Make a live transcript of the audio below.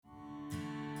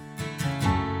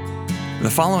The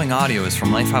following audio is from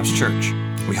Lifehouse Church.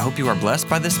 We hope you are blessed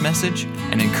by this message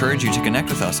and encourage you to connect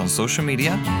with us on social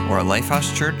media or at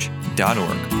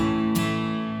lifehousechurch.org.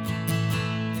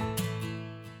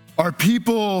 Are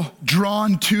people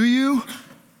drawn to you,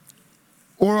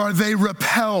 or are they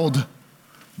repelled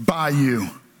by you?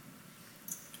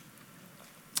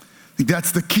 I think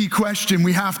that's the key question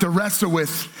we have to wrestle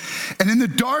with. And in the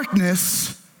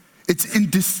darkness, it's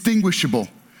indistinguishable.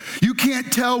 You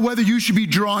can't tell whether you should be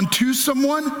drawn to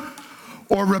someone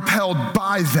or repelled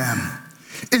by them.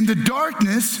 In the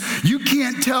darkness, you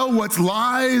can't tell what's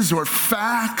lies or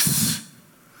facts,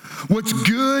 what's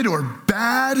good or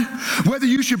bad, whether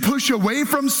you should push away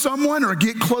from someone or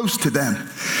get close to them.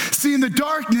 See, in the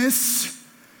darkness,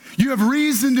 you have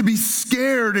reason to be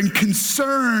scared and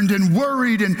concerned and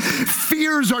worried, and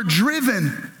fears are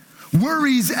driven.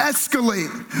 Worries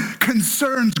escalate,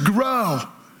 concerns grow.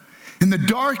 In the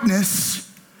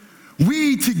darkness,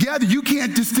 we together, you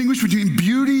can't distinguish between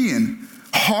beauty and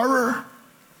horror.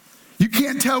 You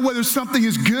can't tell whether something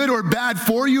is good or bad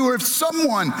for you, or if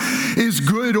someone is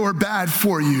good or bad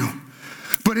for you.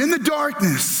 But in the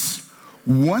darkness,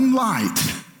 one light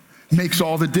makes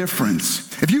all the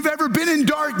difference. If you've ever been in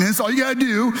darkness, all you gotta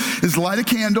do is light a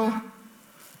candle,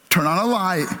 turn on a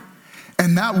light,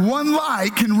 and that one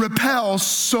light can repel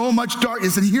so much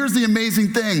darkness. And here's the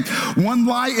amazing thing. One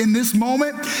light in this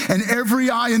moment, and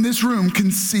every eye in this room can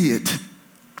see it.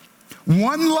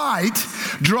 One light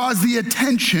draws the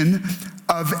attention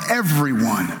of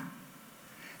everyone.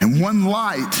 And one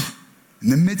light,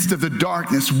 in the midst of the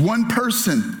darkness, one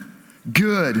person,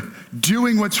 good,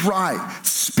 doing what's right,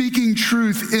 speaking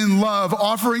truth in love,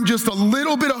 offering just a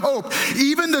little bit of hope,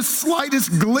 even the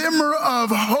slightest glimmer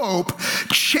of hope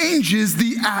changes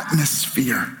the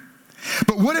atmosphere.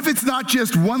 But what if it's not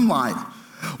just one light?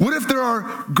 What if there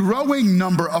are growing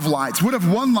number of lights? What if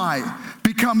one light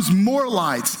becomes more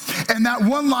lights, and that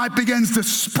one light begins to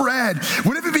spread?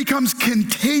 What if it becomes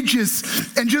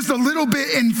contagious and just a little bit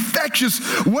infectious?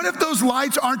 What if those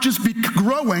lights aren't just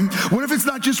growing? What if it's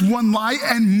not just one light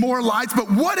and more lights? But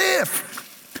what if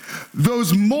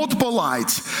those multiple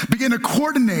lights begin to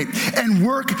coordinate and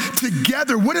work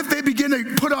together? What if they begin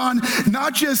to put on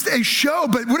not just a show,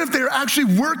 but what if they're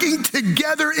actually working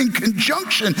together in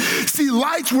conjunction? See,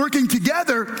 lights working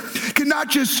together can not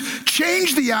just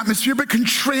change the atmosphere, but can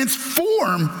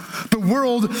transform the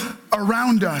world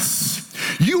around us.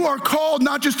 You are called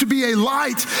not just to be a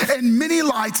light and many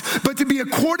lights, but to be a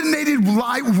coordinated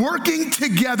light working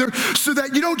together so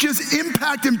that you don't just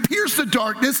impact and pierce the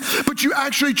darkness, but you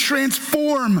actually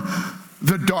transform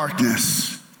the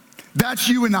darkness. That's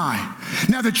you and I.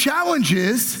 Now, the challenge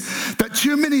is that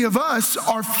too many of us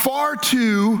are far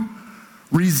too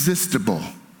resistible.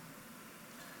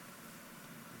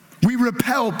 We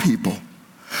repel people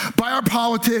by our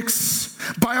politics,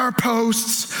 by our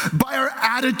posts, by our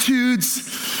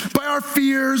attitudes, by our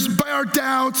fears, by our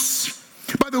doubts,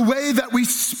 by the way that we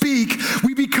speak.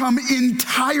 We become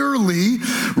entirely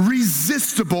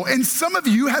resistible. And some of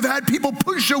you have had people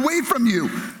push away from you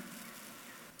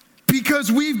because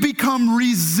we've become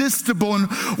resistible. And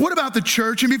what about the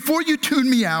church? And before you tune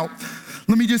me out,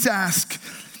 let me just ask,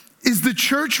 is the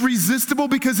church resistible?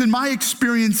 Because in my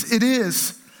experience, it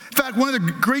is. In fact, one of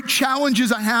the great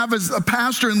challenges I have as a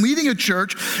pastor and leading a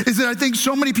church is that I think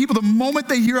so many people, the moment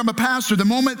they hear I'm a pastor, the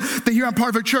moment they hear I'm part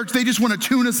of a church, they just want to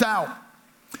tune us out.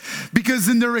 Because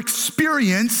in their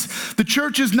experience, the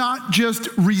church is not just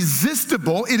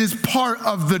resistible, it is part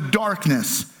of the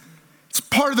darkness. It's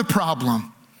part of the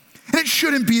problem. And it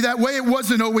shouldn't be that way. It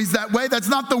wasn't always that way. That's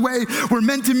not the way we're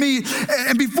meant to meet.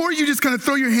 And before you just kind of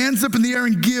throw your hands up in the air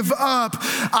and give up,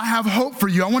 I have hope for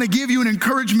you. I want to give you an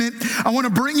encouragement. I want to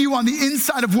bring you on the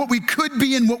inside of what we could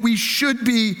be and what we should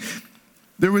be.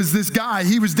 There was this guy.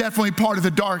 He was definitely part of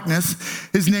the darkness.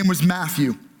 His name was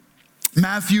Matthew.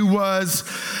 Matthew was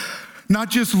not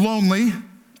just lonely,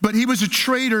 but he was a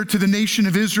traitor to the nation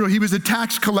of Israel. He was a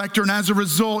tax collector, and as a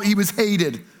result, he was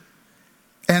hated.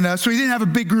 And so he didn't have a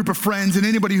big group of friends, and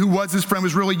anybody who was his friend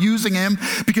was really using him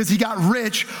because he got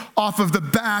rich off of the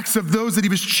backs of those that he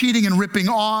was cheating and ripping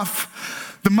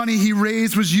off. The money he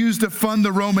raised was used to fund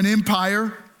the Roman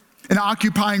Empire, an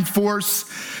occupying force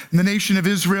in the nation of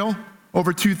Israel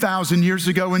over 2,000 years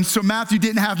ago. And so Matthew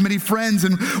didn't have many friends,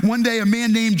 and one day a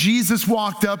man named Jesus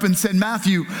walked up and said,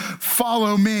 "Matthew,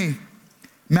 follow me."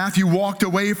 Matthew walked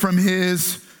away from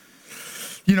his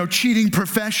cheating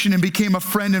profession and became a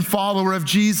friend and follower of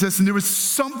Jesus. And there was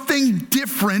something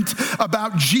different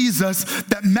about Jesus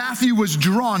that Matthew was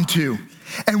drawn to.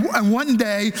 And one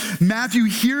day, Matthew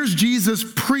hears Jesus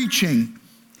preaching,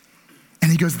 and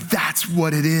he goes, that's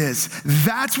what it is.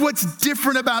 That's what's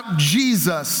different about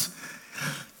Jesus.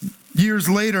 Years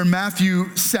later,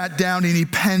 Matthew sat down and he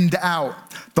penned out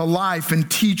the life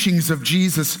and teachings of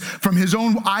Jesus from his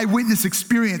own eyewitness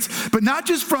experience, but not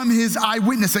just from his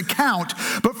eyewitness account,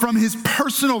 but from his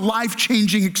personal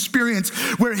life-changing experience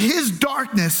where his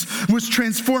darkness was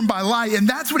transformed by light. And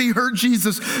that's what he heard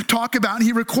Jesus talk about. And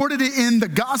he recorded it in the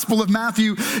Gospel of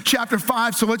Matthew chapter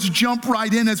 5. So let's jump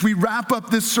right in as we wrap up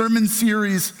this sermon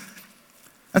series.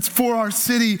 That's for our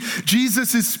city.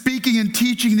 Jesus is speaking and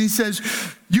teaching, and he says,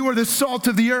 "You are the salt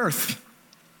of the earth.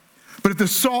 But if the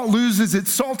salt loses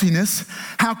its saltiness,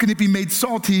 how can it be made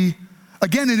salty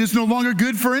again? It is no longer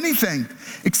good for anything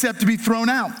except to be thrown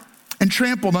out and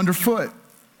trampled underfoot."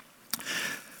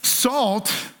 Salt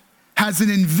has an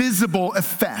invisible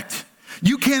effect.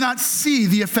 You cannot see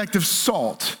the effect of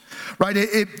salt, right?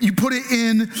 You put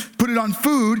it on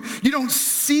food, you don't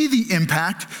see the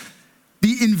impact.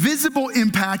 The invisible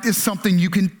impact is something you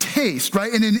can taste,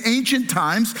 right? And in ancient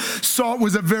times, salt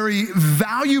was a very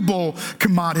valuable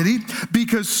commodity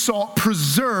because salt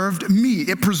preserved meat.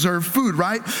 It preserved food,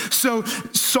 right? So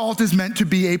salt is meant to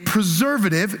be a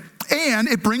preservative, and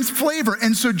it brings flavor.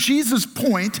 And so Jesus'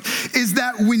 point is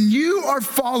that when you are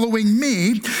following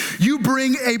me, you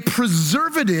bring a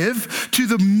preservative to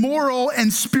the moral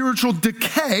and spiritual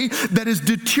decay that is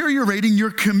deteriorating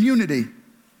your community.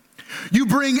 You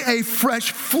bring a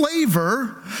fresh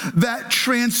flavor that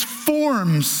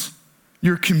transforms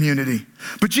your community.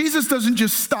 But Jesus doesn't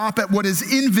just stop at what is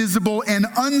invisible and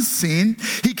unseen.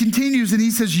 He continues and he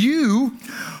says, "You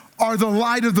are the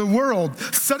light of the world."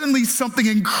 Suddenly something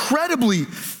incredibly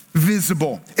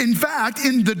visible. In fact,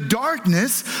 in the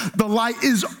darkness, the light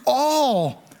is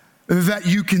all that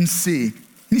you can see.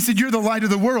 He said, "You're the light of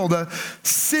the world. A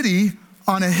city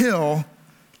on a hill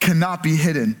cannot be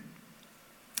hidden."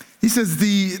 He says,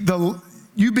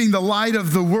 you being the light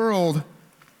of the world,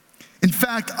 in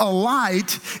fact, a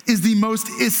light is the most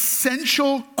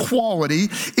essential quality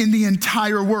in the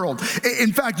entire world.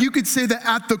 In fact, you could say that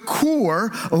at the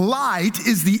core, light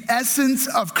is the essence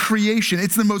of creation.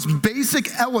 It's the most basic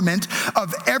element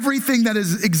of everything that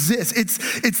exists.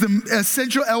 It's the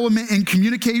essential element in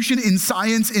communication, in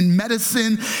science, in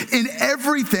medicine, in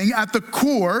everything. At the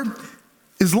core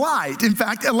is light. In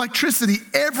fact, electricity,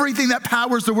 everything that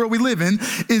powers the world we live in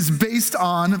is based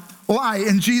on light.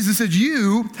 And Jesus said,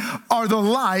 "You are the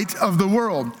light of the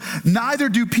world." Neither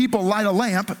do people light a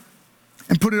lamp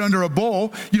and put it under a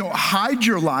bowl. You don't hide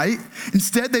your light.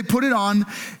 Instead, they put it on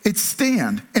its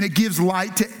stand, and it gives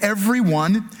light to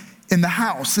everyone in the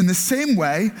house. In the same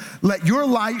way, let your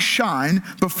light shine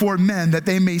before men, that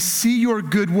they may see your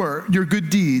good work, your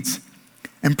good deeds,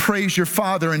 and praise your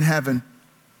Father in heaven.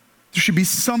 There should be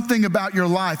something about your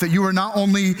life that you are not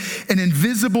only an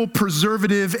invisible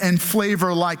preservative and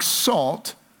flavor like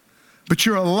salt, but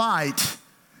you're a light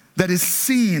that is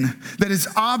seen, that is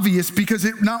obvious, because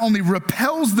it not only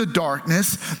repels the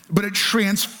darkness, but it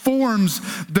transforms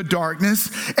the darkness.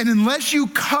 And unless you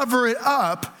cover it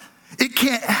up, it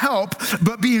can't help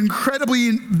but be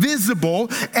incredibly visible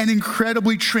and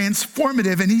incredibly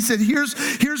transformative. And he said,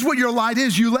 here's what your light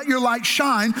is. You let your light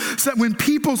shine so that when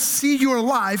people see your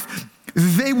life,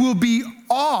 they will be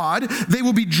awed, they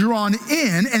will be drawn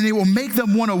in, and it will make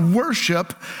them want to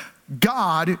worship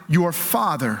God, your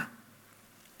Father.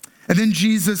 And then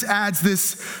Jesus adds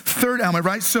this third element,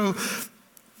 right? So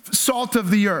salt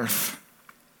of the earth.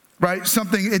 Right?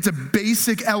 It's a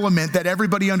basic element that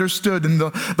everybody understood, and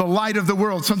the light of the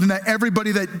world, something that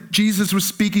everybody that Jesus was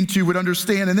speaking to would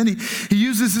understand. And then he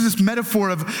uses this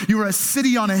metaphor of you are a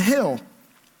city on a hill.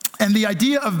 And the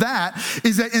idea of that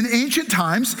is that in ancient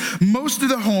times, most of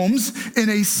the homes in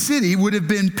a city would have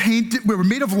been were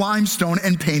made of limestone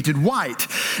and painted white.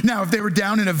 Now, if they were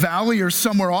down in a valley or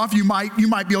somewhere off, you might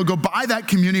be able to go by that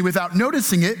community without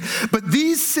noticing it. But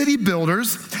these city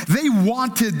builders, they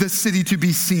wanted the city to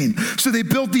be seen. So they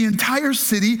built the entire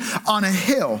city on a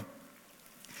hill.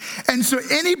 And so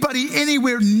anybody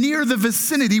anywhere near the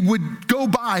vicinity would go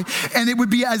by, and it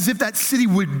would be as if that city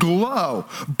would glow.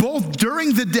 Both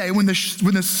during the day when the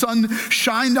sun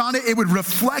shined on it, it would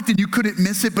reflect and you couldn't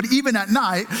miss it. But even at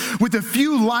night, with a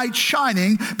few lights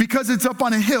shining, because it's up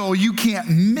on a hill, you can't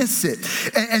miss it.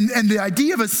 And the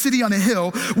idea of a city on a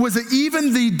hill was that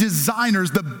even the designers,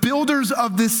 the builders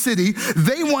of this city,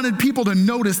 they wanted people to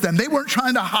notice them. They weren't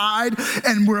trying to hide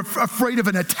and were afraid of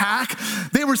an attack.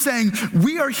 They were saying,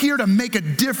 we are here to make a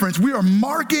difference. We are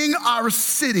marking our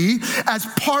city as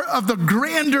part of the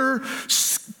grander,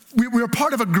 we are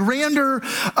part of a grander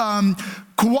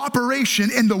cooperation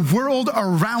in the world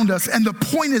around us. And the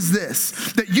point is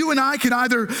this, that you and I can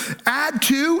either add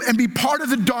to and be part of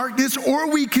the darkness,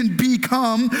 or we can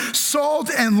become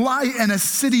salt and light and a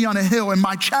city on a hill. And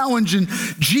my challenge and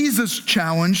Jesus'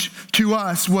 challenge to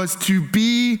us was to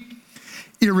be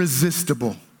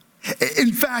irresistible.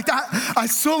 In fact, I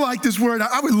so like this word.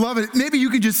 I would love it. Maybe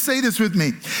you could just say this with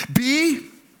me. Be.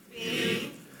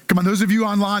 Come on, those of you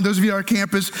online, those of you at our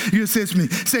campus, you can say this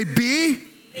with me. Say, be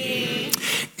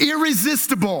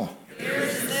irresistible.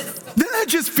 Doesn't that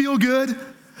just feel good?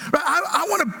 Right? I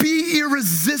want to be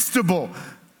irresistible.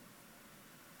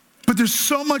 But there's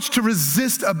so much to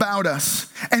resist about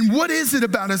us. And what is it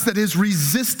about us that is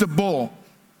resistible?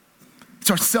 It's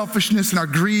our selfishness and our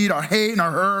greed, our hate and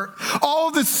our hurt.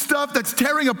 All the stuff that's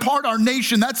tearing apart our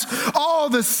nation. That's all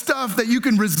the stuff that you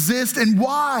can resist. And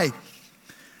why?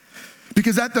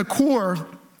 Because at the core,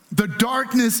 the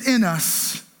darkness in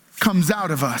us comes out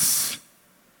of us.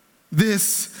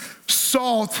 This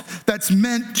salt that's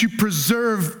meant to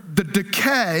preserve the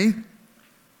decay,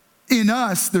 in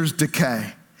us there's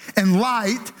decay. And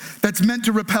light that's meant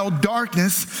to repel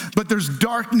darkness, but there's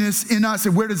darkness in us.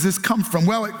 And where does this come from?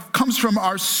 Well, it comes from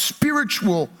our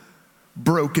spiritual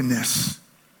brokenness.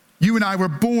 You and I were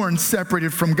born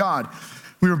separated from God.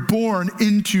 We were born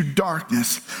into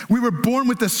darkness. We were born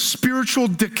with a spiritual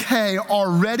decay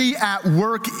already at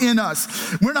work in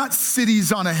us. We're not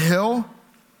cities on a hill.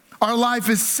 Our life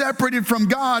is separated from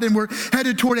God, and we're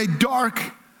headed toward a dark,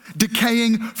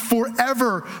 decaying,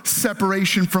 forever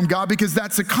separation from God, because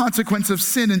that's a consequence of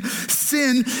sin. And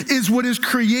sin is what is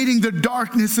creating the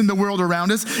darkness in the world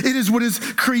around us. It is what is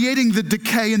creating the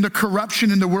decay and the corruption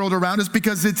in the world around us,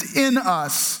 because it's in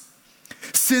us.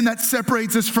 Sin that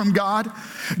separates us from God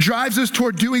drives us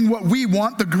toward doing what we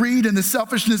want, the greed and the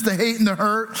selfishness, the hate and the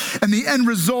hurt. And the end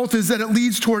result is that it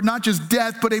leads toward not just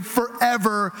death, but a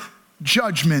forever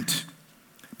judgment.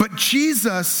 But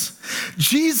Jesus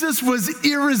was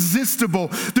irresistible.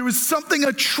 There was something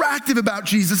attractive about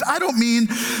Jesus. I don't mean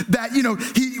that,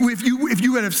 if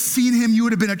you would have seen him, you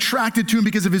would have been attracted to him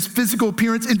because of his physical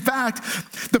appearance. In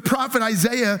fact, the prophet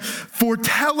Isaiah,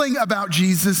 foretelling about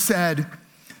Jesus, said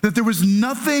that there was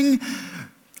nothing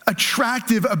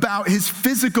attractive about his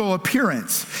physical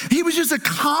appearance. He was just a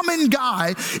common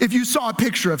guy if you saw a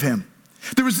picture of him.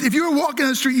 If you were walking on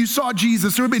the street and you saw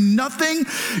Jesus, there would be nothing,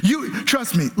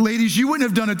 trust me, ladies, you wouldn't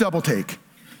have done a double take.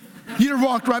 You'd have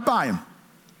walked right by him.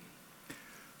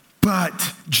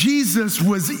 But Jesus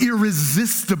was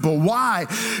irresistible. Why?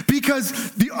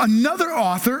 Because another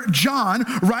author, John,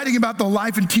 writing about the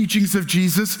life and teachings of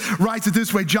Jesus, writes it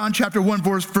this way, John chapter 1,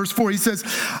 verse 4, he says,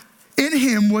 in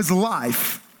him was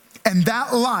life, and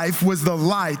that life was the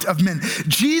light of men.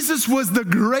 Jesus was the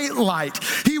great light.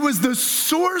 He was the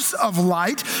source of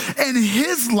light, and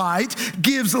his light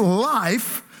gives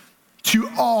life to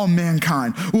all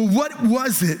mankind. Well, what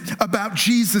was it about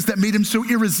Jesus that made him so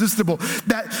irresistible?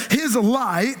 That his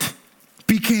light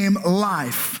became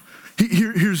life.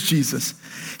 Here's Jesus.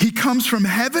 He comes from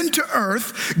heaven to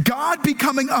earth, God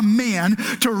becoming a man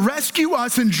to rescue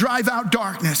us and drive out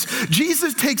darkness.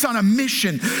 Jesus takes on a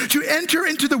mission to enter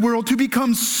into the world, to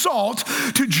become salt,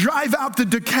 to drive out the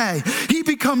decay. He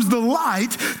becomes the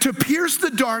light to pierce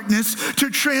the darkness, to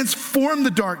transform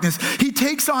the darkness. He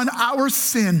takes on our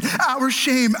sin, our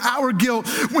shame, our guilt.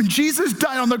 When Jesus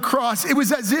died on the cross, it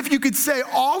was as if you could say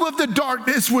all of the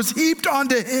darkness was heaped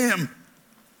onto him.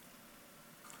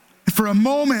 For a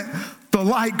moment, the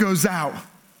light goes out.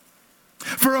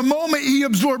 For a moment, he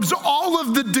absorbs all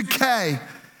of the decay.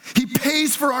 He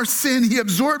pays for our sin. He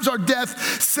absorbs our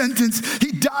death sentence.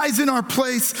 He dies in our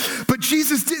place. But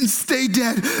Jesus didn't stay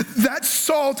dead. That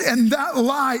salt and that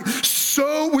light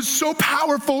was so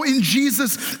powerful in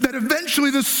Jesus that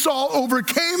eventually the salt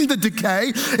overcame the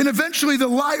decay, and eventually the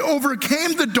light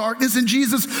overcame the darkness, and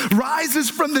Jesus rises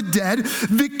from the dead,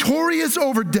 victorious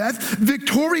over death,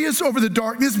 victorious over the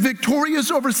darkness, victorious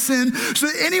over sin, so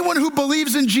that anyone who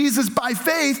believes in Jesus by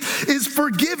faith is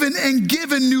forgiven and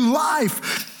given new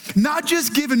life. Not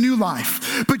just given new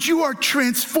life, but you are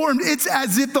transformed. It's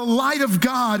as if the light of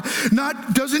God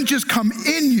doesn't just come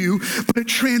in you, but it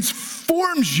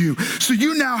transforms you. So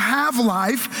you now have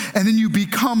life, and then you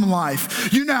become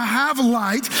life. You now have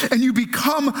light, and you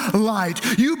become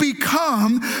light. You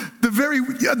become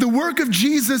the work of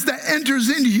Jesus that enters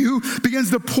into you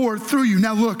begins to pour through you.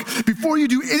 Now look, before you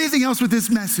do anything else with this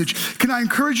message, can I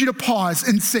encourage you to pause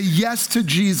and say yes to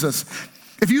Jesus?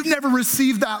 If you've never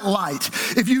received that light,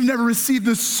 if you've never received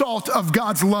the salt of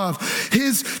God's love,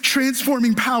 his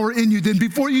transforming power in you, then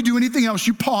before you do anything else,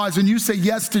 you pause and you say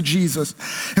yes to Jesus.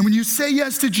 And when you say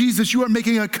yes to Jesus, you are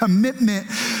making a commitment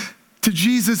to to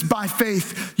Jesus by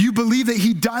faith, you believe that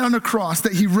he died on a cross,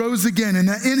 that he rose again, and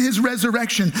that in his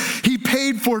resurrection, he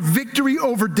paid for victory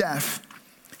over death.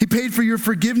 He paid for your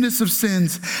forgiveness of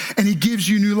sins, and he gives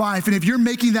you new life. And if you're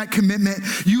making that commitment,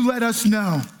 you let us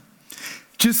know.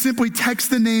 Just simply text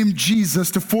the name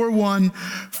Jesus to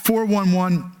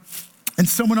 41411, and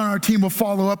someone on our team will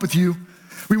follow up with you.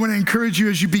 We want to encourage you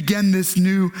as you begin this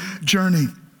new journey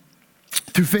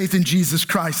through faith in Jesus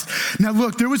Christ. Now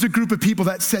look, there was a group of people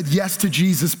that said yes to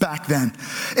Jesus back then.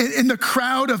 In the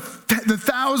crowd of the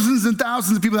thousands and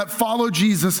thousands of people that followed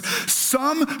Jesus,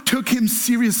 some took him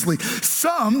seriously.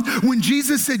 Some, when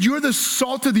Jesus said, you're the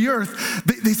salt of the earth,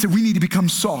 they said, we need to become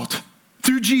salt.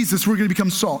 Through Jesus, we're going to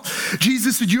become salt.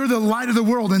 Jesus said, you're the light of the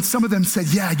world. And some of them said,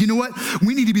 yeah, you know what?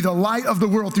 We need to be the light of the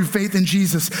world through faith in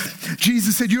Jesus.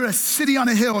 Jesus said, you're a city on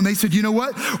a hill. And they said, you know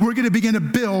what? We're going to begin to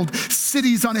build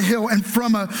cities on a hill. And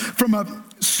from a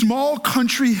small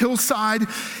country hillside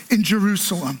in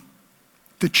Jerusalem,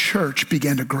 the church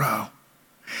began to grow.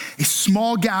 A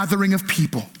small gathering of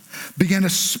people began to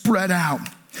spread out.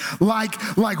 Like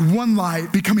one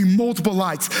light becoming multiple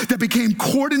lights that became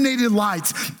coordinated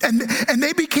lights. And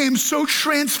they became so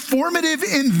transformative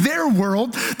in their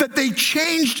world that they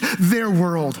changed their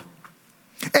world.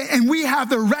 And we have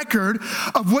the record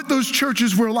of what those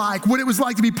churches were like, what it was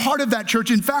like to be part of that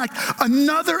church. In fact,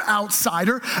 another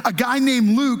outsider, a guy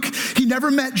named Luke, he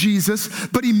never met Jesus,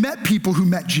 but he met people who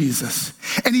met Jesus.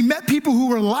 And he met people who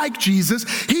were like Jesus.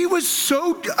 He was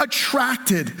so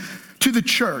attracted to the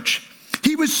church.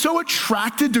 He was so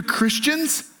attracted to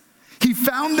Christians, he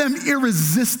found them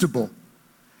irresistible.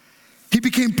 He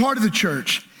became part of the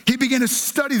church. He began to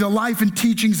study the life and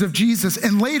teachings of Jesus.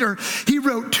 And later, he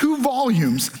wrote 2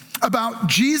 volumes about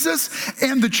Jesus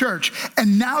and the church.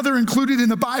 And now they're included in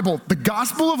the Bible, the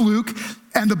Gospel of Luke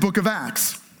and the book of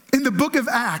Acts. In the book of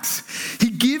Acts,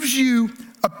 he gives you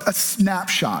a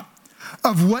snapshot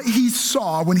of what he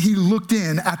saw when he looked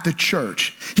in at the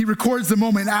church. He records the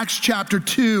moment in Acts chapter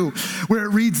 2, where it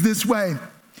reads this way.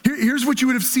 Here's what you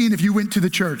would have seen if you went to the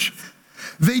church.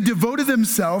 They devoted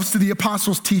themselves to the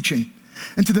apostles' teaching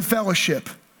and to the fellowship,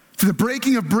 to the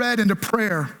breaking of bread and to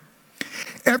prayer.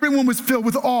 Everyone was filled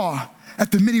with awe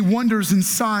at the many wonders and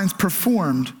signs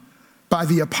performed by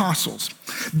the apostles.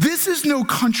 This is no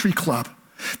country club.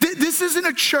 This isn't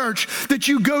a church that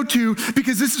you go to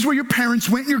because this is where your parents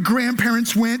went and your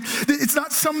grandparents went. It's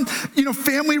not some,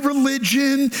 family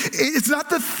religion. It's not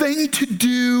the thing to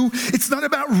do. It's not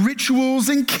about rituals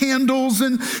and candles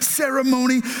and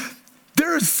ceremony.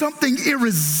 There is something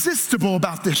irresistible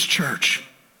about this church.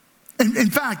 And in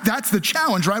fact, that's the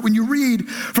challenge, right? When you read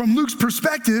from Luke's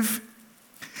perspective,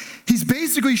 he's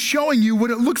basically showing you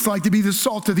what it looks like to be the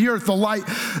salt of the earth, the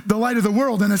light of the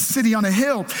world, and a city on a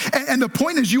hill. And the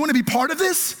point is, you want to be part of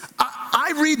this?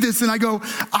 I read this and I go,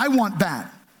 I want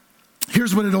that.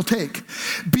 Here's what it'll take.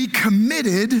 Be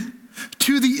committed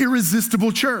to the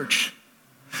irresistible church.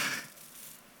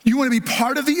 You want to be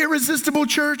part of the irresistible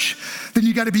church? Then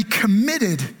you got to be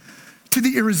committed to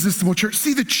the irresistible church.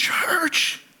 See, the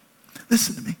church,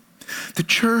 listen to me, the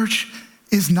church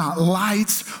is not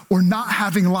lights or not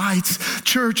having lights.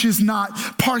 Church is not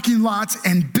parking lots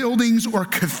and buildings or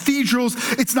cathedrals.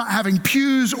 It's not having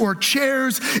pews or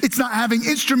chairs. It's not having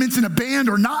instruments in a band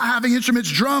or not having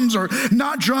instruments, drums or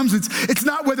not drums. It's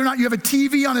not whether or not you have a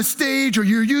TV on a stage or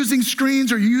you're using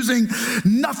screens or you're using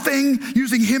nothing,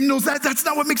 using hymnals. That's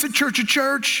not what makes a church a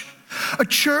church. A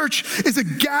church is a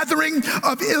gathering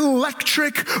of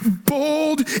electric,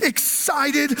 bold,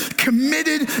 excited,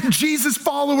 committed Jesus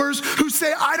followers who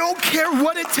say, I don't care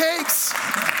what it takes.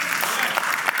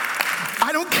 I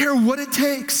don't care what it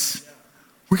takes.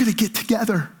 We're going to get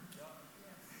together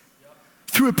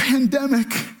through a pandemic.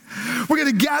 We're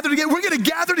going to gather together. We're going to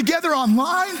gather together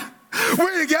online.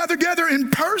 We're going to gather together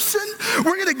in person.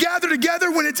 We're going to gather together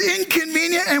when it's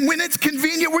inconvenient, and when it's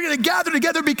convenient, we're going to gather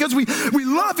together because we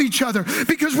love each other,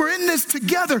 because we're in this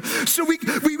together. So we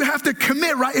have to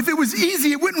commit, right? If it was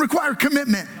easy, it wouldn't require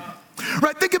commitment,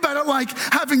 right? Think about it like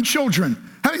having children.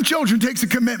 Having children takes a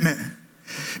commitment.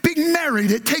 Being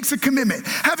married, it takes a commitment.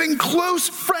 Having close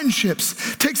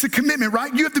friendships takes a commitment,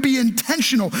 right? You have to be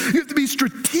intentional. You have to be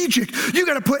strategic. You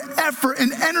got to put effort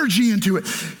and energy into it.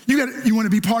 You want to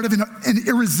be part of an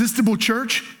irresistible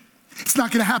church? It's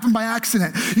not going to happen by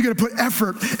accident. You got to put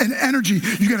effort and energy.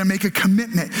 You got to make a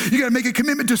commitment. You got to make a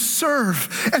commitment to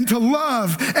serve and to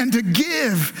love and to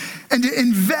give and to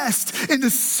invest into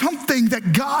something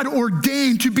that God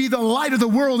ordained to be the light of the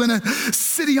world in a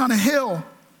city on a hill.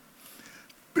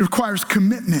 It requires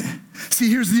commitment. See,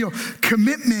 here's the deal.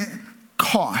 Commitment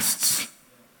costs.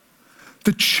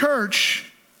 The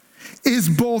church is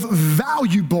both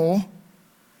valuable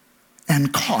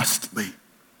and costly.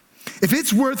 If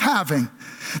it's worth having,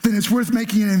 then it's worth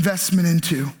making an investment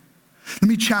into. Let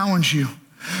me challenge you.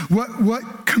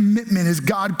 What commitment is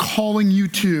God calling you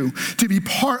to be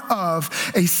part of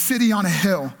a city on a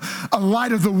hill, a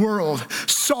light of the world,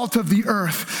 salt of the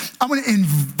earth? I'm going to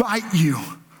invite you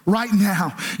right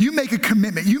now. You make a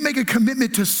commitment. You make a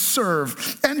commitment to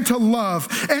serve and to love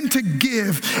and to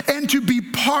give and to be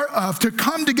part of, to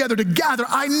come together, to gather.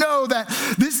 I know that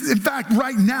this, in fact,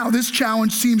 right now, this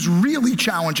challenge seems really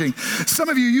challenging. Some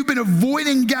of you, you've been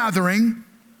avoiding gathering.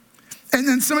 And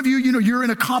then some of you, you're in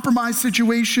a compromised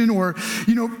situation, or,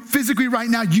 physically right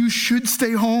now you should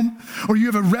stay home, or you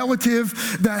have a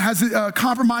relative that has a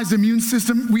compromised immune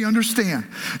system. We understand.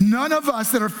 None of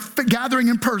us that are gathering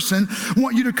in person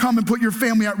want you to come and put your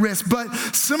family at risk. But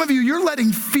some of you, you're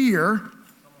letting fear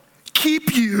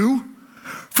keep you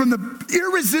from the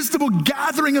irresistible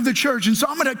gathering of the church. And so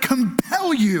I'm going to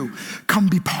compel you, come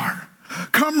be part.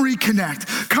 Come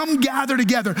reconnect. Come gather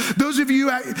together. Those of you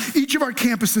at each of our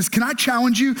campuses, can I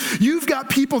challenge you? You've got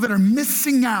people that are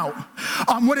missing out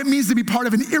on what it means to be part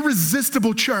of an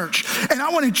irresistible church. And I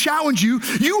want to challenge you.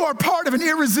 You are part of an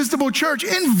irresistible church.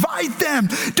 Invite them.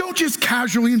 Don't just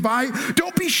casually invite.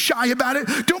 Don't be shy about it.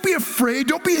 Don't be afraid.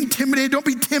 Don't be intimidated. Don't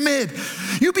be timid.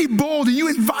 You be bold and you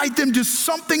invite them to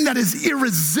something that is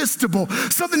irresistible.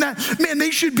 Something that, man,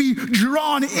 they should be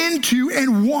drawn into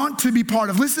and want to be part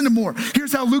of. Listen to more.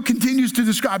 Here's how Luke continues to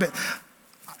describe it.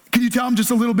 Can you tell I'm just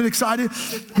a little bit excited?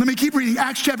 Let me keep reading.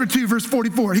 Acts chapter 2, verse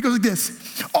 44. He goes like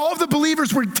this. All of the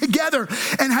believers were together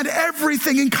and had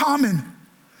everything in common.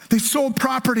 They sold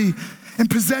property and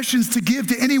possessions to give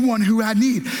to anyone who had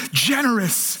need.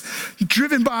 Generous,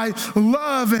 driven by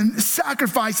love and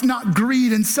sacrifice, not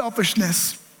greed and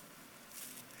selfishness.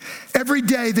 Every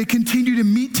day they continued to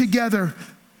meet together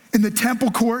in the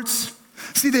temple courts.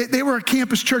 See, they were a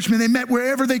campus church, man. They met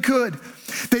wherever they could.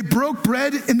 They broke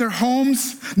bread in their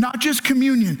homes, not just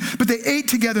communion, but they ate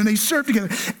together and they served together.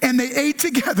 And they ate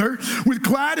together with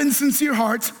glad and sincere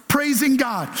hearts, praising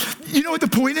God. You know what the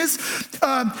point is?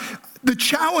 The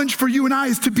challenge for you and I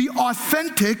is to be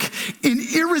authentic in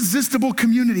irresistible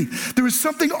community. There was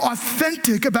something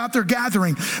authentic about their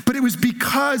gathering, but it was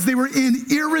because they were in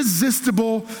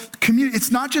irresistible community.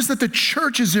 It's not just that the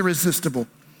church is irresistible.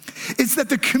 It's that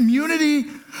the community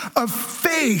of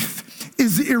faith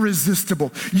is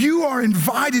irresistible. You are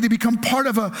invited to become part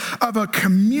of a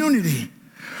community,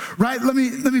 right? Let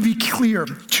me be clear.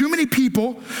 Too many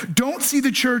people don't see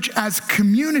the church as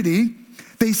community.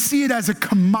 They see it as a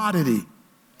commodity,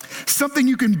 something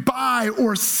you can buy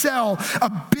or sell,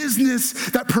 a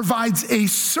business that provides a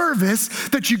service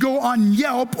that you go on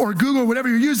Yelp or Google, whatever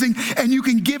you're using, and you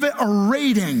can give it a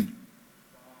rating.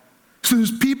 So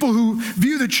there's people who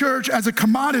view the church as a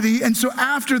commodity, and so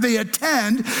after they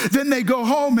attend, then they go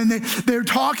home and they're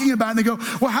talking about it, and they go,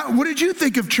 well, what did you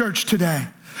think of church today?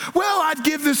 Well, I'd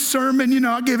give this sermon,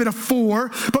 I'll give it a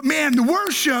 4, but man, the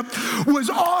worship was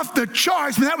off the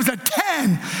charts. Man, that was a 10.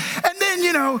 And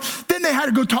then, then they had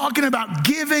to go talking about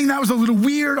giving. That was a little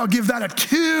weird. I'll give that a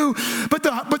 2. But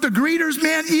the greeters,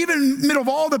 man, even in the middle of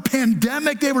all the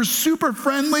pandemic, they were super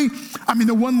friendly. I mean,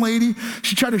 the one lady,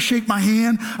 she tried to shake my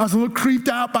hand. I was a little creeped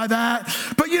out by that.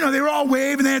 But, they were all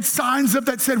waving. They had signs up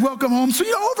that said, welcome home. So,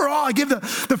 overall, I give the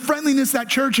friendliness of that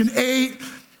church an 8.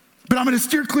 But I'm going to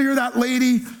steer clear of that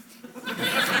lady.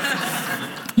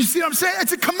 You see what I'm saying?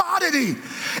 It's a commodity.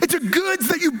 It's a goods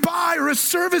that you buy or a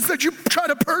service that you try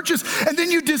to purchase, and then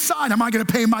you decide, am I going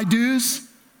to pay my dues?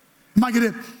 Am I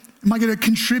going to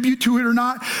contribute to it or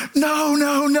not?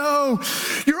 No.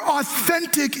 You're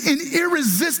authentic in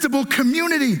irresistible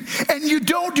community, and you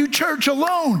don't do church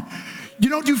alone. You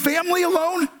don't do family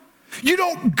alone. You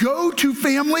don't go to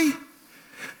family.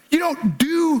 You don't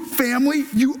do family,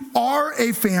 you are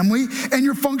a family, and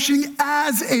you're functioning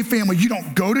as a family. You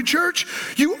don't go to church,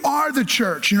 you are the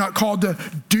church. You're not called to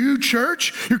do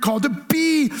church, you're called to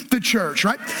be the church,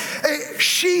 right?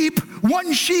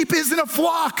 One sheep isn't a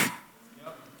flock.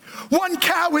 One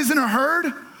cow isn't a herd.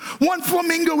 One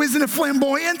flamingo isn't a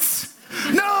flamboyance.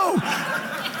 No,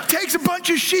 it takes a bunch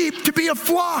of sheep to be a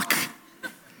flock.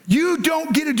 You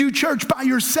don't get to do church by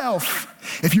yourself.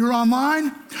 If you're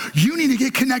online, you need to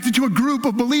get connected to a group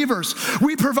of believers.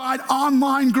 We provide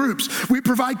online groups. We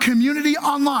provide community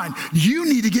online. You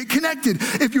need to get connected.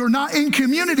 If you're not in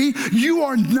community, you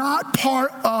are not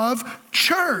part of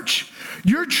church.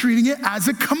 You're treating it as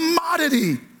a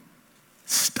commodity.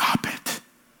 Stop it.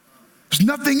 There's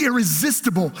nothing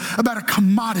irresistible about a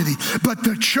commodity. But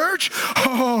the church,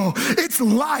 it's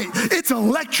light, it's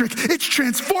electric, it's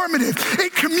transformative.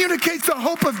 It communicates the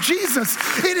hope of Jesus.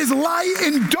 It is light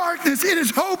in darkness. It is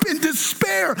hope in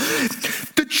despair.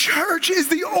 The church is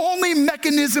the only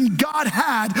mechanism God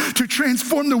had to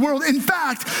transform the world. In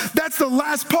fact, that's the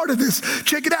last part of this.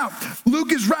 Check it out.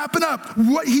 Luke is wrapping up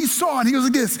what he saw, and he goes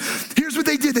like this. Here's what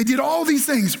they did. They did all these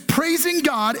things, praising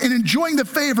God and enjoying the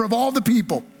favor of all the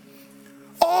people.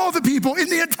 All the people in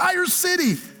the entire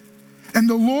city. And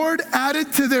the Lord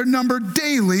added to their number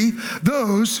daily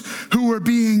those who were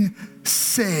being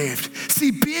saved. See,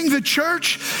 being the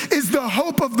church is the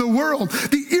hope of the world.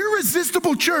 The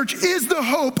irresistible church is the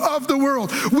hope of the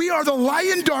world. We are the light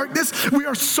in darkness. We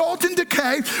are salt in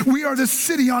decay. We are the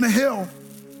city on a hill.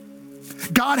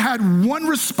 God had one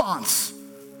response: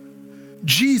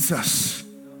 Jesus,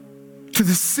 to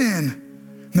the sin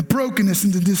and the brokenness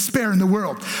and the despair in the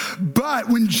world. But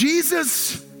when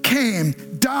Jesus came,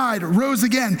 died, rose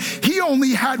again, he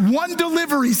only had one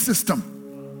delivery system.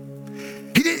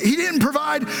 He didn't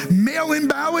provide mail-in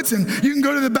ballots, and you can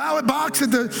go to the ballot box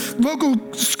at the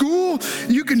local school.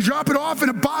 You can drop it off in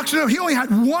a box. No, he only had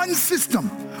one system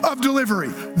of delivery,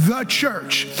 the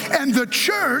church. And the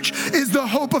church is the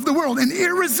hope of the world. An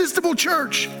irresistible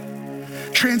church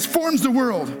transforms the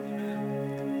world.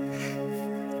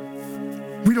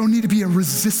 We don't need to be a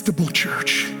resistible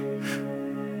church.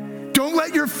 Don't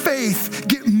let your faith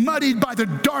get muddied by the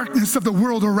darkness of the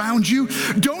world around you.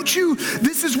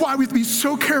 This is why we have to be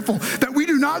so careful that we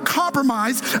do not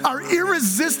compromise our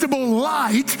irresistible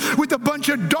light with a bunch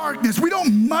of darkness. We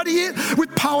don't muddy it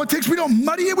with politics. We don't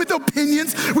muddy it with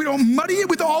opinions. We don't muddy it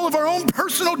with all of our own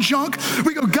personal junk.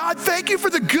 We go, God, thank you for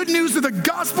the good news of the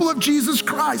gospel of Jesus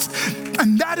Christ.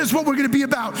 And that is what we're going to be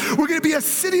about. We're going to be a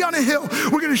city on a hill.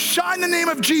 We're going to shine the name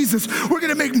of Jesus. We're going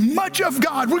to make much of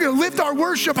God. We're going to lift our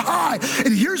worship high.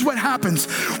 And here's what happens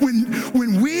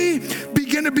when we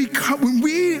begin to become, when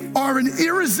we are an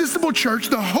irresistible church,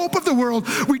 the hope of the world,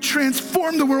 we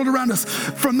transform the world around us.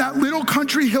 From that little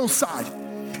country hillside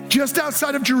just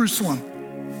outside of Jerusalem,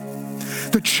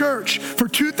 the church for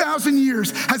 2,000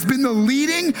 years has been the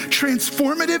leading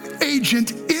transformative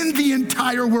agent in the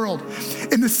entire world.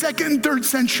 In the 2nd and 3rd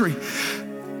century,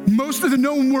 most of the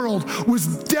known world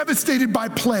was devastated by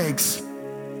plagues.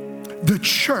 The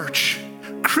church,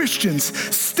 Christians,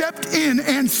 stepped in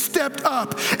and stepped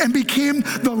up and became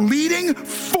the leading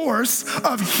force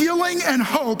of healing and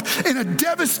hope in a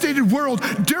devastated world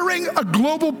during a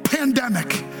global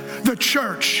pandemic. The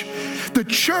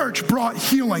church brought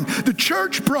healing. The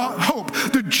church brought hope.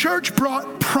 The church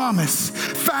brought promise.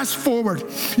 Fast forward,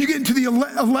 you get into the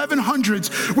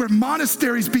 1100s, where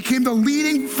monasteries became the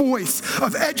leading voice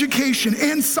of education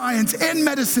and science and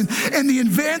medicine and the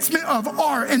advancement of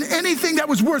art and anything that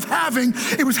was worth having.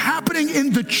 It was happening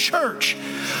in the church.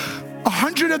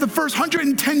 100 of the first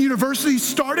 110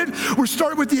 universities were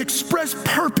started with the express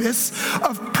purpose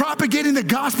of propagating the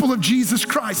gospel of Jesus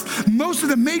Christ. Most of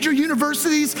the major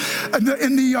universities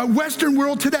in the Western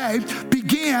world today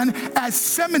began as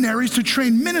seminaries to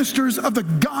train ministers of the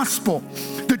gospel.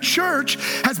 The church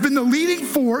has been the leading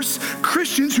force,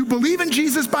 Christians who believe in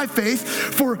Jesus by faith,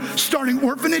 for starting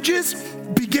orphanages,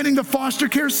 beginning the foster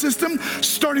care system,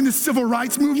 starting the civil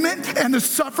rights movement and the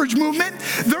suffrage movement.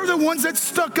 They're the ones that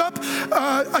stuck up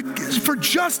for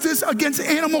justice against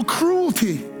animal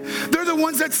cruelty. They're the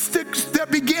ones that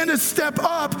began to step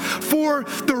up for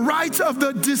the rights of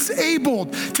the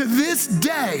disabled. To this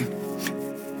day,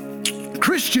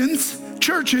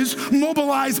 churches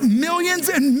mobilize millions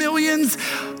and millions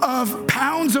of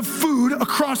pounds of food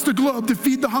across the globe to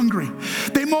feed the hungry.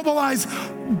 They mobilize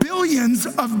billions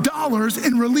of dollars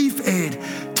in relief aid.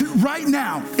 Right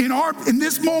now, in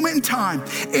this moment in time,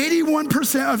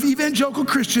 81% of evangelical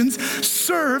Christians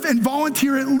serve and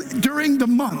volunteer during the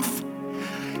month.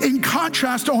 In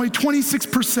contrast to only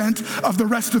 26% of the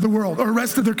rest of the world or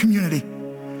rest of their community.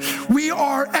 We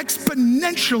are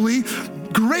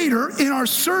exponentially greater in our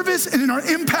service and in our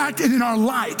impact and in our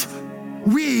light.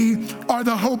 We are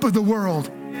the hope of the world.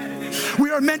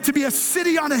 We are meant to be a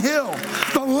city on a hill,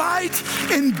 the light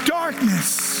in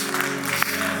darkness.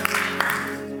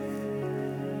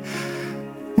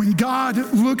 When God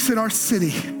looks at our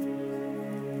city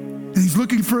and he's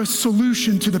looking for a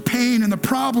solution to the pain and the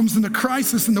problems and the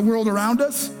crisis in the world around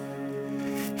us,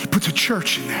 he puts a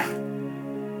church in there.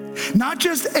 Not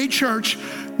just a church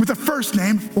with a first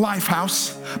name,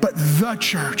 Lifehouse, but the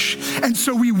church. And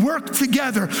so we work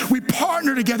together, we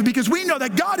partner together because we know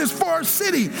that God is for our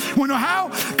city. We know how?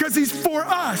 Because he's for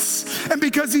us, and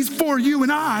because he's for you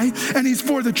and I, and he's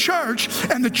for the church.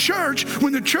 And the church,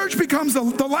 when the church becomes the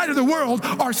light of the world,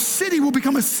 our city will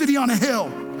become a city on a hill.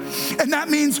 And that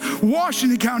means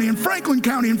Washington County and Franklin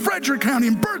County and Frederick County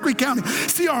and Berkeley County.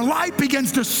 See, our light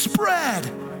begins to spread.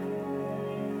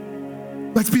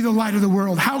 Let's be the light of the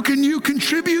world. How can you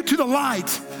contribute to the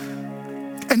light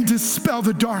and dispel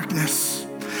the darkness.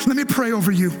 Let me pray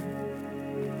over you.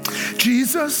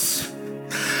 Jesus,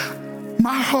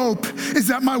 my hope is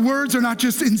that my words are not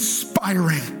just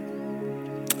inspiring,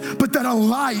 but that a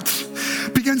light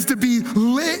begins to be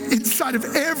lit inside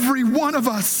of every one of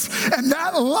us. And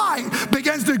that light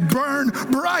begins to burn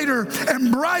brighter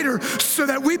and brighter so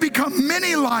that we become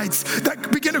many lights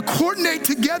that begin to coordinate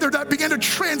together, that begin to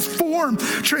transform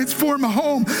a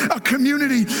home, a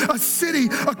community, a city,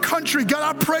 a country.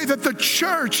 God, I pray that the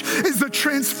church is the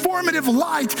transformative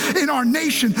light in our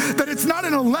nation, that it's not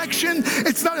an election,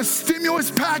 it's not a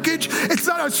stimulus package, it's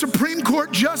not a Supreme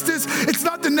Court justice, it's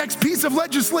not the next piece of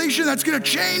legislation that's going to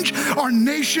change our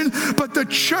nation, but the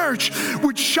church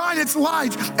would shine its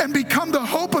light and become the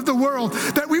hope of the world,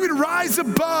 that we would rise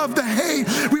above the hate,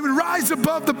 we would rise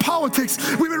above the politics,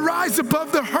 we would rise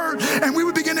above the hurt, and we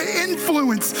would begin to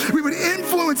influence. We would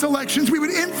influence elections, we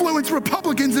would influence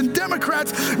Republicans and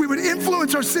Democrats, we would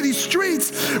influence our city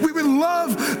streets, we would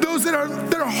love those that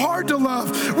are hard to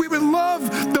love, we would love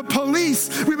the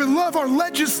police, we would love our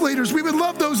legislators, we would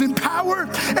love those in power,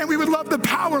 and we would love the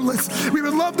powerless, we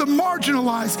would love the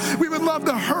marginalized, we would love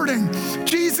the hurting.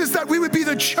 Jesus, that we would be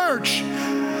the church,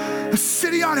 a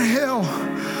city on a hill,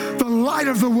 the light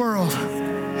of the world.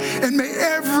 And may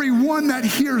everyone that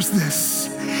hears this,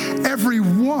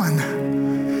 everyone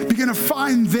begin to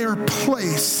find their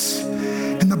place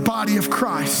in the body of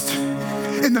Christ,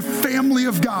 in the family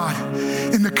of God,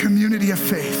 in the community of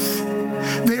faith.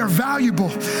 They are valuable,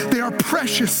 they are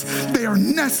precious, they are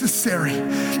necessary.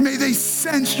 May they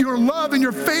sense your love and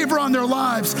your favor on their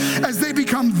lives as they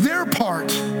become their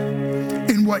part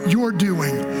in what you're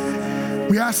doing.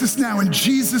 We ask this now in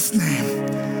Jesus' name,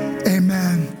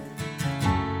 amen.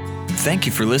 Thank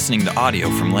you for listening to audio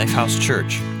from Lifehouse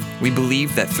Church. We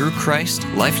believe that through Christ,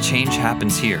 life change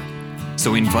happens here.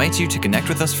 So we invite you to connect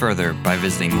with us further by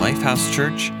visiting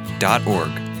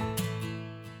lifehousechurch.org.